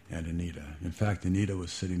Anita. In fact, Anita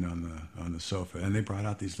was sitting on the sofa, and they brought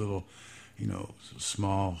out these little,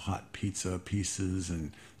 small hot pizza pieces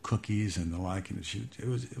and cookies and the like. And it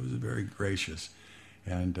was very gracious.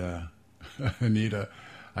 And Anita,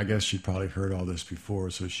 I guess she'd probably heard all this before,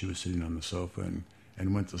 so she was sitting on the sofa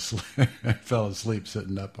and went to sleep, fell asleep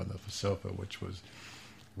sitting up on the sofa, which I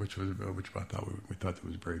thought we thought that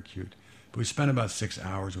was very cute. But we spent about 6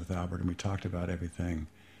 hours with Albert, and we talked about everything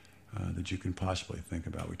that you can possibly think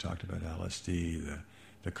about. We talked about LSD,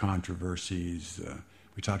 the controversies.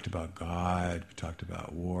 We talked about God. We talked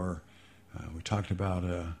about war. We talked about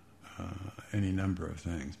any number of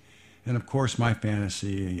things. And, of course, my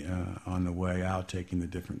fantasy on the way out, taking the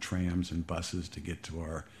different trams and buses to get to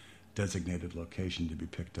our designated location to be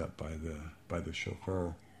picked up by the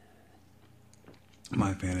chauffeur.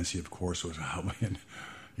 My fantasy, of course, was,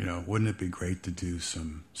 wouldn't it be great to do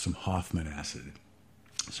some Hoffman acid?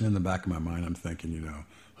 So in the back of my mind, I'm thinking,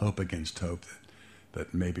 hope against hope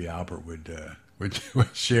that maybe Albert would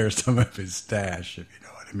share some of his stash, if you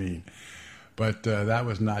know what I mean. But that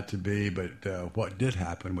was not to be. But what did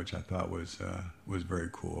happen, which I thought was very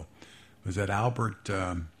cool, was that Albert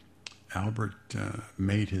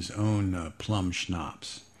made his own plum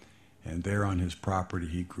schnapps. And there on his property,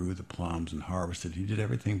 he grew the plums and harvested. He did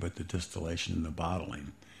everything but the distillation and the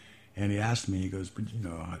bottling. And he asked me, he goes, but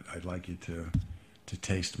I'd like you to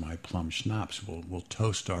taste my plum schnapps. We'll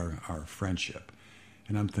toast our friendship.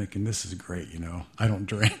 And I'm thinking, this is great, I don't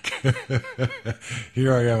drink.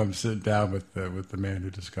 Here I am, I'm sitting down with the man who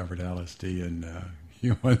discovered LSD, and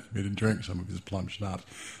he wanted me to drink some of his plum schnapps.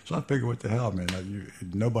 So I figured, what the hell, man?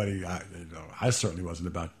 I certainly wasn't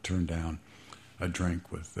about to turn down a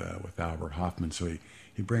drink with Albert Hoffman. So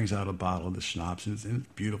he brings out a bottle of the schnapps, and it's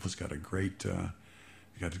beautiful. It's got a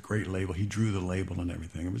great label. He drew the label and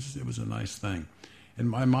everything. It was a nice thing. And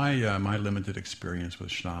my limited experience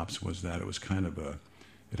with schnapps was that it was kind of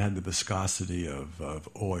it had the viscosity of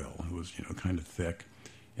oil. It was kind of thick,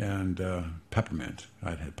 and peppermint.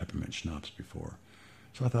 I'd had peppermint schnapps before,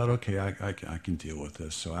 so I thought, okay, I can deal with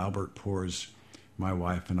this. So Albert pours my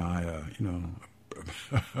wife and I,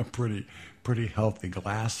 a pretty healthy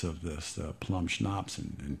glass of this plum schnapps,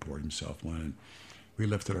 and poured himself one. And we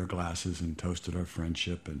lifted our glasses and toasted our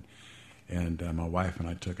friendship, and my wife and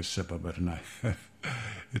I took a sip of it, and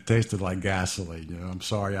it tasted like gasoline. I'm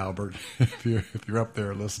sorry, Albert, if you're up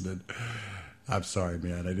there listening. I'm sorry,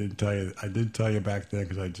 man. I didn't tell you back then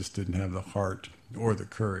because I just didn't have the heart or the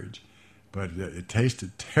courage. But it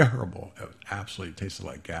tasted terrible. It absolutely tasted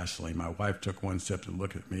like gasoline. My wife took one sip and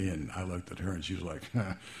looked at me, and I looked at her, and she was like,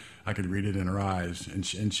 I could read it in her eyes. And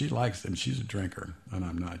she likes them. She's a drinker, and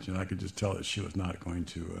I'm not. I could just tell that she was not going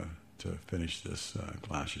to finish this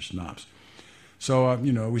glass of schnapps. So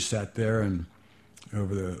we sat there, and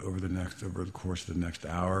over the course of the next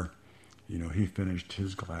hour, he finished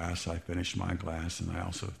his glass, I finished my glass, and I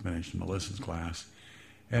also finished Melissa's glass.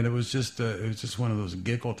 And it was just one of those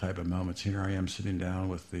giggle type of moments. Here I am sitting down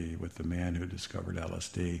with the man who discovered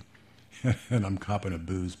LSD, and I'm copping a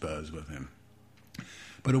booze buzz with him.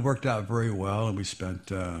 But it worked out very well, and we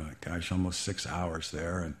spent almost 6 hours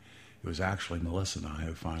there. And it was actually Melissa and I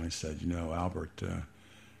who finally said, Albert,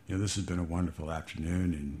 this has been a wonderful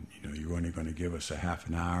afternoon, and you're only going to give us a half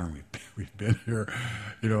an hour, and we've been here,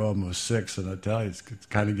 almost 6. And I tell you, it's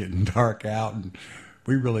kind of getting dark out, and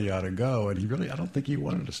we really ought to go. And I don't think he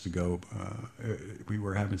wanted us to go. We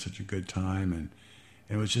were having such a good time, and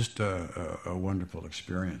it was just a wonderful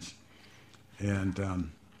experience.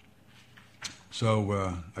 And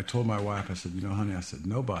so I told my wife, I said, honey, I said,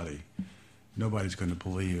 nobody's going to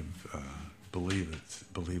believe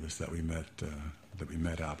us that we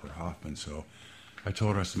met Albert Hoffman. So I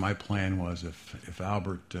told her, I said, my plan was if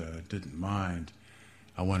Albert didn't mind,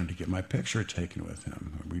 I wanted to get my picture taken with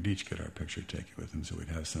him. We'd each get our picture taken with him, so we'd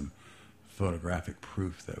have some photographic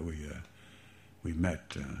proof that we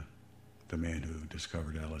met the man who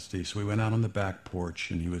discovered LSD. So we went out on the back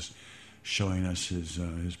porch, and he was showing us his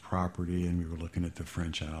property, and we were looking at the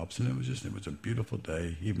French Alps, and it was a beautiful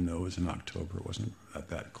day, even though it was in October. It wasn't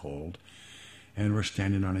that cold, and we're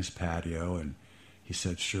standing on his patio, and he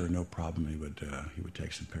said, "Sure, no problem." He would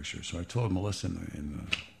take some pictures. So I told Melissa in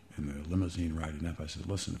the limousine riding up, I said,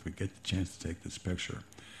 "Listen, if we get the chance to take this picture,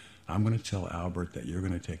 I'm going to tell Albert that you're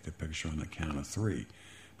going to take the picture on the count of 3.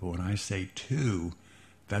 But when I say 2,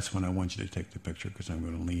 that's when I want you to take the picture, because I'm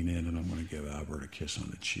going to lean in and I'm going to give Albert a kiss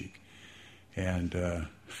on the cheek." And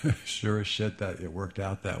sure as shit, that it worked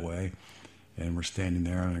out that way. And we're standing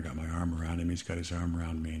there, and I got my arm around him. He's got his arm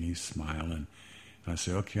around me, and he's smiling. And I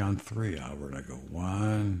say, "Okay, on 3, Albert." I go,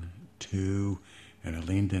 1, 2, and I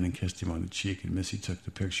leaned in and kissed him on the cheek. And Missy took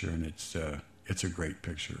the picture, and it's a great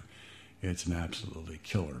picture. It's an absolutely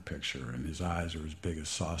killer picture, and his eyes are as big as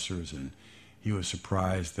saucers, and he was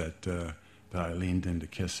surprised that I leaned in to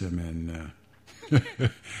kiss him, and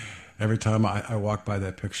every time I walk by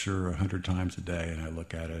that picture 100 times a day, and I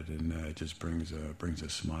look at it, and it just brings a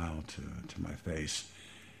smile to my face.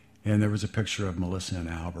 And there was a picture of Melissa and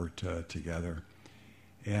Albert together,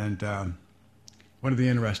 and one of the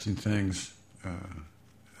interesting things,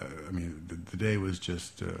 the day was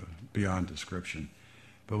just beyond description.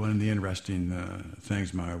 But one of the interesting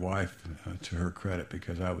things, my wife, to her credit,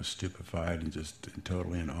 because I was stupefied and just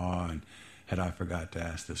totally in awe, and had I forgot to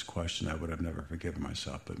ask this question, I would have never forgiven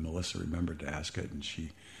myself. But Melissa remembered to ask it, and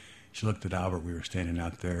she looked at Albert. We were standing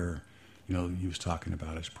out there, he was talking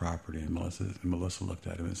about his property, and Melissa looked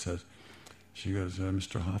at him and says, she goes,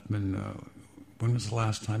 "Mr. Hoffman, when was the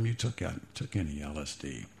last time you took any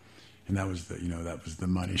LSD?" And that was the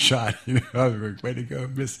money shot. I was like, "Way to go,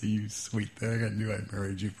 Missy, you sweet thing. I knew I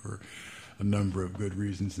married you for a number of good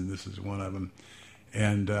reasons, and this is one of them."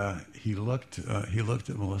 And he looked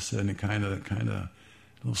at Melissa, and a kind of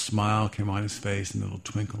little smile came on his face, and a little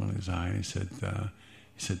twinkle in his eye. And he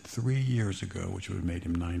said 3 years ago, which would have made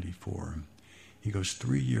him 94. He goes,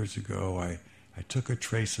 3 years ago, I took a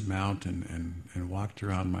trace amount and walked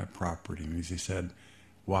around my property. And as he said,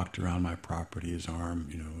 walked around my property, his arm,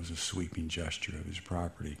 was a sweeping gesture of his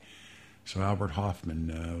property. So Albert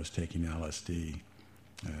Hoffman was taking LSD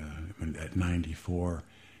at 94,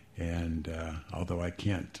 and although I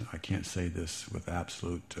can't say this with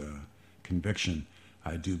absolute conviction,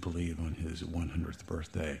 I do believe on his 100th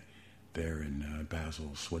birthday, there in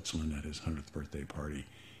Basel, Switzerland, at his 100th birthday party,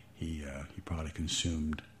 he probably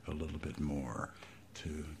consumed a little bit more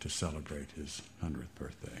to celebrate his 100th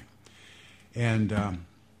birthday. And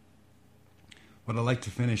what I'd like to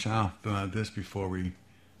finish off this before we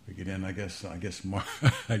get in, I guess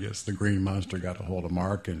the Green Monster got a hold of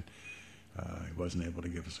Mark, and he wasn't able to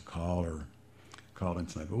give us a call or call in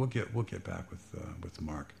tonight. But we'll get back with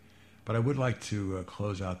Mark. But I would like to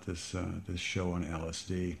close out this show on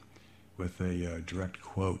LSD with a direct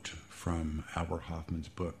quote from Albert Hoffman's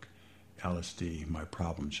book, LSD, My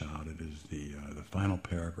Problem Child. It is the final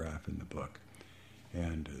paragraph in the book.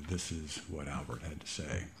 And this is what Albert had to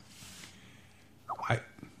say.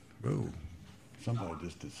 Somebody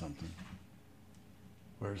just did something.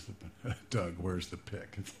 Doug, where's the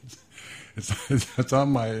pick? It's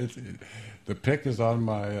on my, the pick is on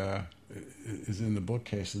my, is in the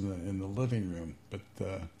bookcase in the living room. But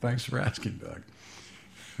thanks for asking, Doug.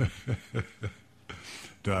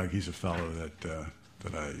 Doug, he's a fellow that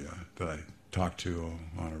I talk to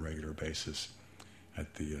on a regular basis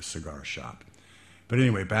at the cigar shop. But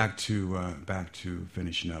anyway, back to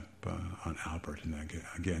finishing up on Albert. And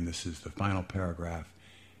again, this is the final paragraph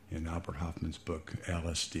in Albert Hoffman's book,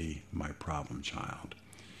 LSD, My Problem Child.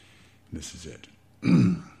 And this is it.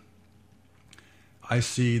 "I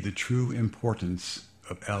see the true importance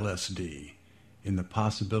of LSD in the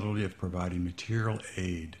possibility of providing material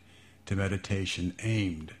aid to meditation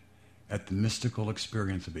aimed at the mystical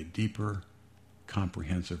experience of a deeper,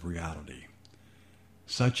 comprehensive reality.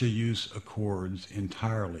 Such a use accords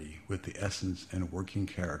entirely with the essence and working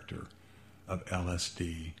character of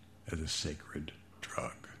LSD as a sacred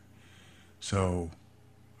drug." So,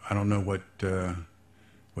 I don't know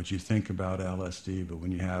what you think about LSD, but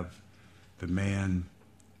when you have the man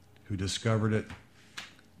who discovered it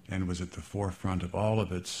and was at the forefront of all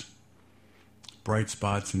of its bright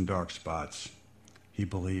spots and dark spots, he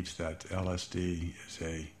believes that LSD is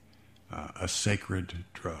a sacred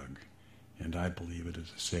drug. And I believe it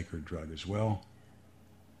is a sacred drug as well.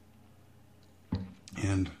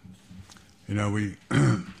 And, we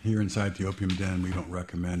here inside the Opium Den, we don't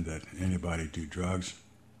recommend that anybody do drugs.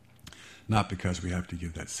 Not because we have to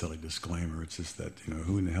give that silly disclaimer. It's just that,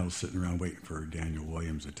 who in the hell is sitting around waiting for Daniel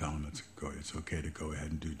Williams to tell him it's okay to go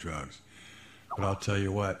ahead and do drugs. But I'll tell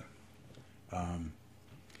you what,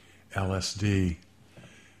 LSD,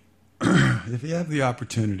 if you have the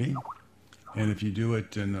opportunity, and if you do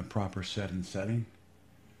it in a proper set and setting,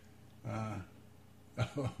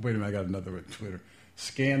 wait a minute, I got another one, Twitter.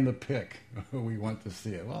 Scan the pic. We want to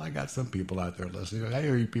see it. Well, I got some people out there listening. I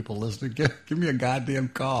hear you people listening. Give me a goddamn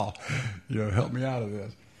call. Help me out of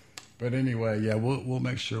this. But anyway, yeah, we'll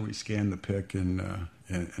make sure we scan the pic and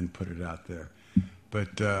put it out there.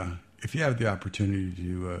 But if you have the opportunity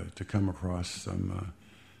to come across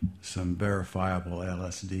some verifiable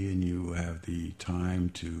LSD and you have the time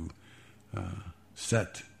to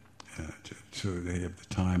they have the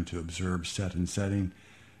time to observe set and setting,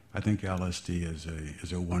 I think LSD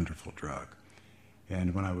is a wonderful drug.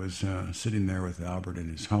 And when I was sitting there with Albert in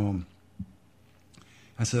his home,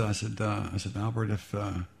 I said, Albert,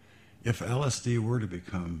 if LSD were to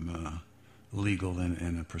become legal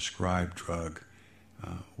and a prescribed drug,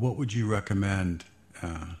 what would you recommend?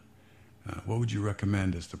 What would you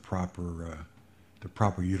recommend as the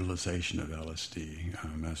proper utilization of LSD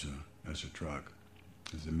as a drug,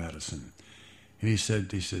 as a medicine? And he said,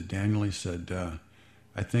 Daniel,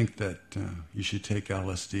 I think that you should take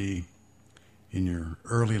LSD in your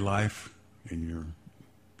early life, in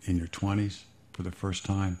your 20s for the first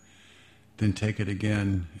time, then take it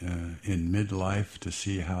again in midlife to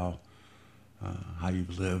see how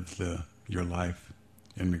you've lived your life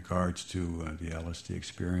in regards to the LSD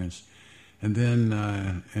experience, and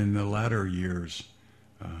then in the latter years,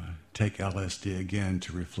 take LSD again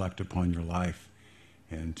to reflect upon your life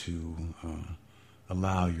and to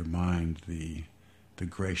allow your mind the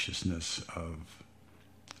graciousness of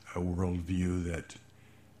a worldview that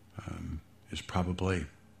is probably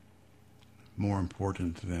more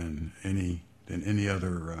important than any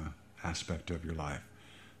other aspect of your life.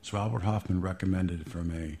 So Albert Hoffman recommended,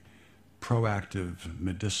 from a proactive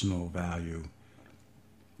medicinal value,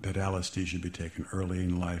 that LSD should be taken early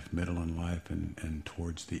in life, middle in life, and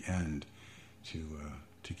towards the end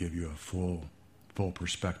to give you a full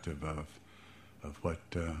perspective of what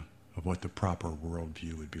the proper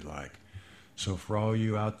worldview would be like. So for all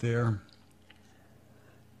you out there,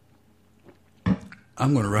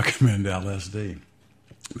 I'm going to recommend LSD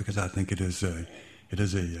because I think it is a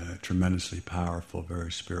tremendously powerful,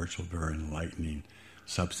 very spiritual, very enlightening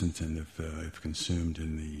substance, and if consumed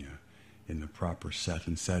in the proper set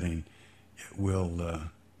and setting, it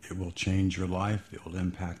will change your life. It will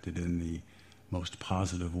impact it in the most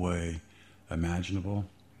positive way imaginable.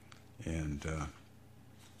 And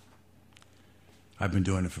I've been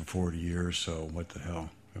doing it for 40 years, so what the hell?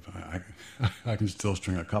 If I can still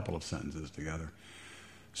string a couple of sentences together.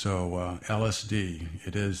 So LSD,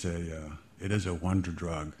 it is a wonder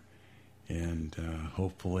drug, and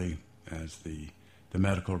hopefully, as the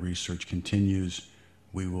medical research continues,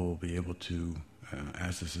 we will be able to,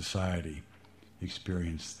 as a society,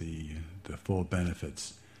 experience the full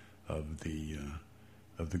benefits of the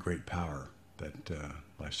great power that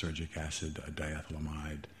lysergic acid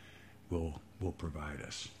diethylamide will provide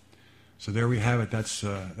us. So there we have it. That's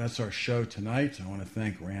our show tonight. I want to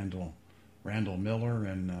thank Randall Miller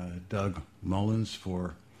and Doug Mullins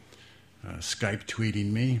for Skype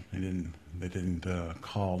tweeting me. They didn't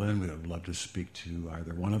call in. We would love to speak to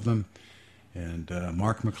either one of them. And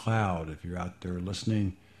Mark McLeod, if you're out there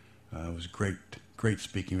listening, it was great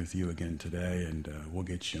speaking with you again today. And we'll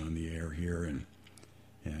get you on the air here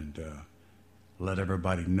and let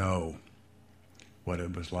everybody know what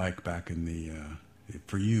it was like back in the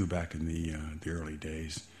early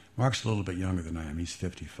days. Mark's a little bit younger than I am. He's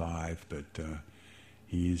 55, but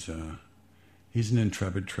he's an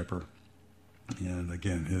intrepid tripper. And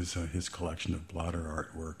again, his collection of blotter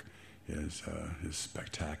artwork is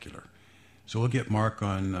spectacular. So we'll get Mark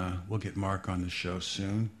on the show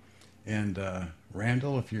soon. And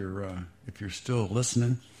Randall, if you're still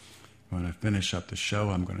listening, when I finish up the show,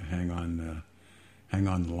 I'm going to hang on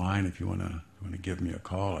the line. If you want to give me a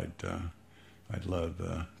call, I'd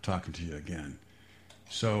love talking to you again.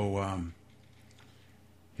 So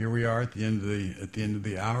here we are at the end of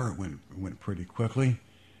the hour. It went pretty quickly.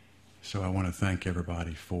 So I want to thank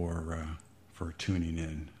everybody for tuning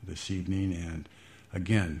in this evening. And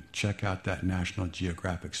again, check out that National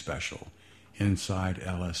Geographic special, Inside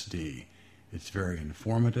LSD. It's very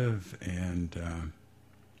informative, and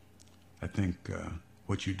I think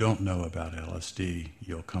what you don't know about LSD,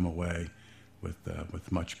 you'll come away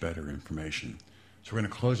with much better information. So we're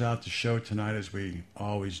going to close out the show tonight, as we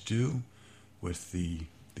always do, with the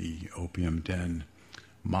Opium Den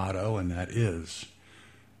motto, and that is,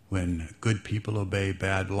 when good people obey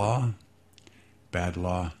bad law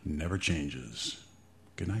never changes.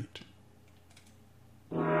 Good night.